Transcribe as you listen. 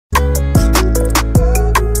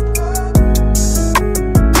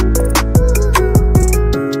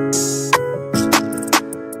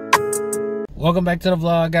Welcome back to the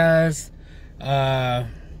vlog, guys.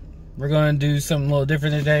 We're gonna do something a little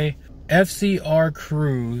different today. FCR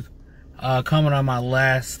crew comment on my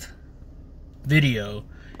last video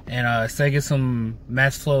and it's taking some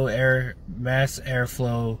mass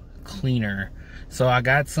airflow cleaner. So I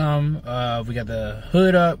got some. We got the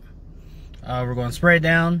hood up. We're gonna spray it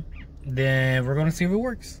down. Then we're gonna see if it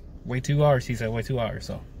works. Wait 2 hours. He said wait 2 hours.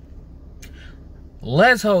 So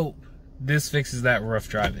let's hope this fixes that rough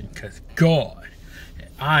driving, because God,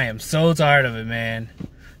 I am so tired of it, man.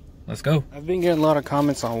 Let's go. I've been getting a lot of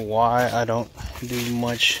comments on why I don't do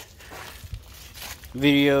much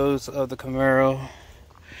videos of the Camaro.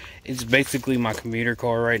 It's basically my commuter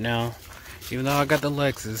car right now. Even though I got the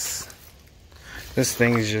Lexus, this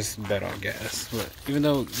thing is just bad on gas. But even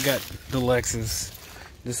though I got the Lexus,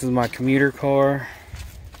 this is my commuter car.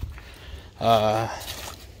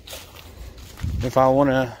 If I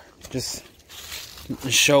want to just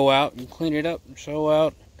show out and clean it up, show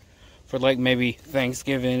out for like maybe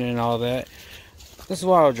Thanksgiving and all that, this is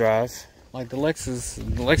why I'll drive. Like the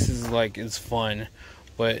Lexus is like, it's fun,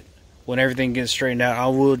 but when everything gets straightened out, I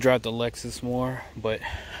will drive the Lexus more. But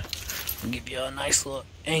I'll give you a nice little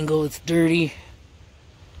angle. It's dirty.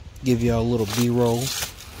 Give you a little B-roll.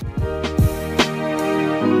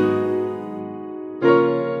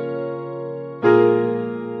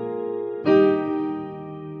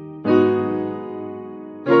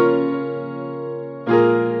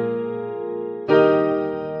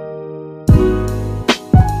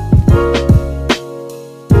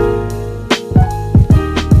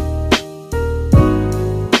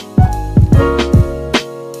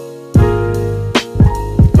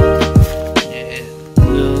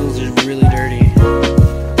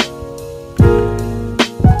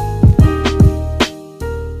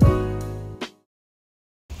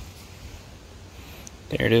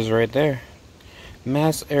 There it is right there.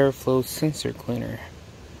 Mass airflow sensor cleaner.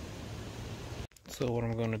 So what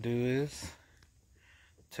I'm going to do is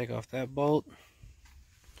take off that bolt,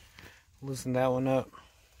 loosen that one up,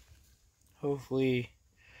 hopefully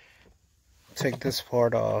take this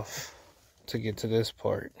part off to get to this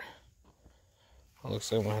part. It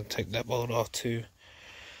looks like I'm going to take that bolt off too,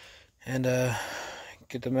 and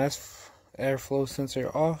get the mass airflow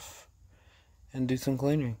sensor off and do some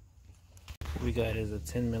cleaning. What we got is a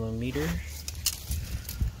 10mm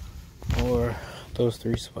or those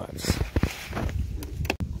 3 spots.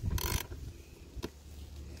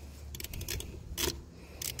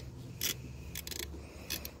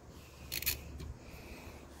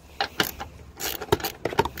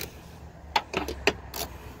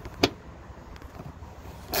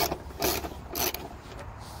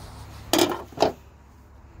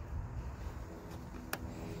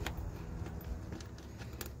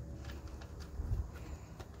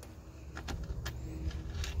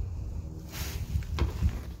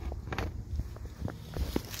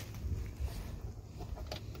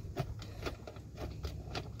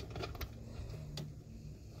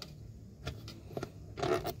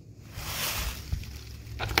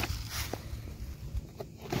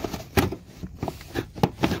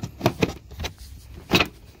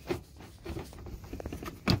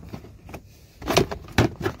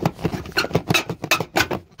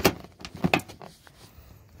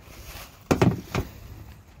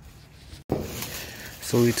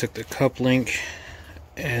 So we took the cup link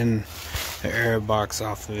and the air box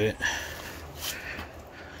off of it.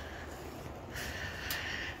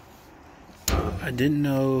 I didn't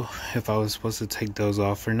know if I was supposed to take those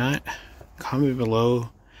off or not. Comment below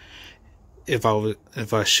if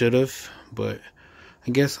I should have, but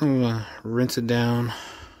I guess I'm gonna rinse it down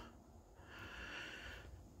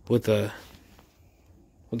with the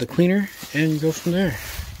cleaner and go from there.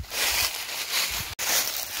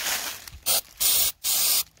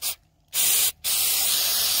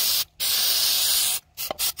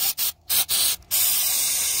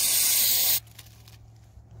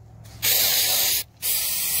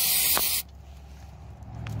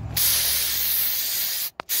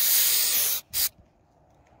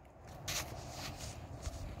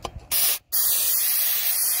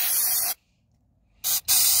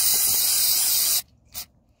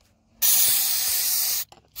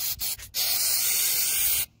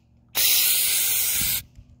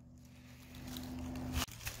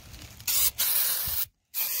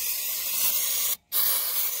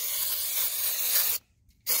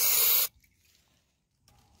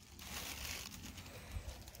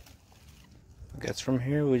 I guess from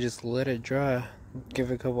here we just let it dry. Give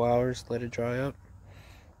it a couple hours, let it dry up,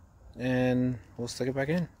 and we'll stick it back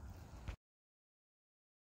in.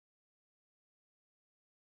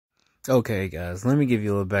 Okay guys, let me give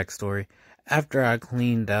you a little backstory. After I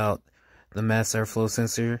cleaned out the mass airflow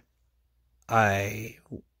sensor. I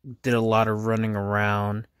did a lot of running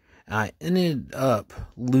around. I ended up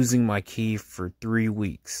losing my key for 3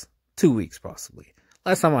 weeks. 2 weeks possibly.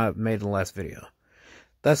 Last time I made the last video.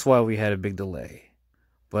 That's why we had a big delay.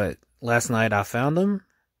 But last night I found them,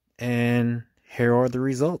 and here are the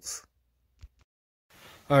results.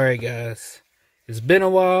 Alright guys, it's been a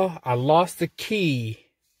while. I lost the key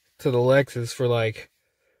to the Lexus for like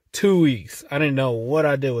 2 weeks. I didn't know what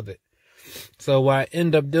I did with it. So what I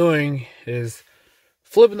end up doing is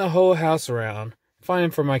flipping the whole house around,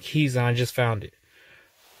 finding for my keys, and I just found it.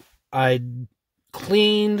 I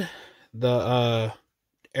cleaned the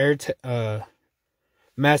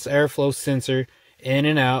mass airflow sensor in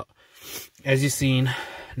and out, as you've seen.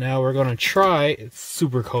 Now we're gonna try. It's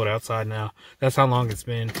super cold outside now. That's how long it's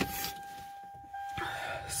been.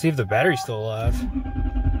 See if the battery's still alive.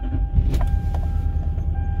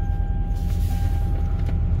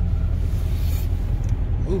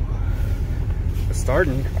 Ooh, it's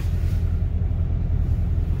starting.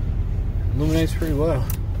 Illuminates pretty well.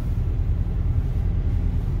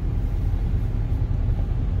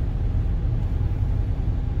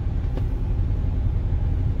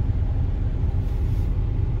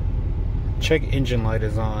 Check engine light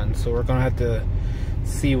is on, so we're gonna have to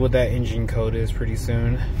see what that engine code is pretty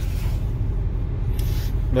soon.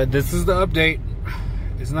 But this is the update.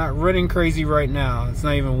 It's not running crazy right now. It's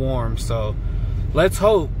not even warm, so let's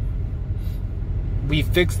hope we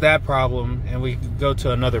fix that problem and we can go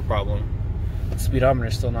to another problem. The speedometer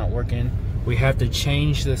is still not working. We have to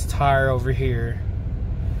change this tire over here,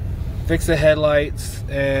 fix the headlights,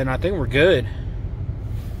 and I think we're good.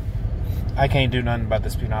 I can't do nothing about the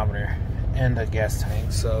speedometer and the gas tank,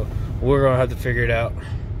 so we're gonna have to figure it out.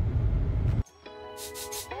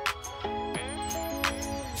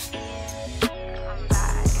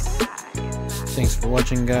 Thanks for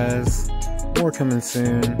watching, guys. More coming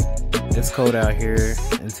soon. It's cold out here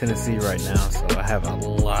in Tennessee right now, so I have a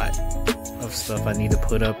lot of stuff I need to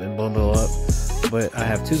put up and bundle up, but I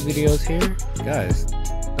have 2 videos here. Guys,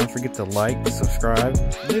 don't forget to like, subscribe,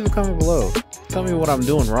 leave a comment below. Tell me what I'm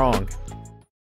doing wrong.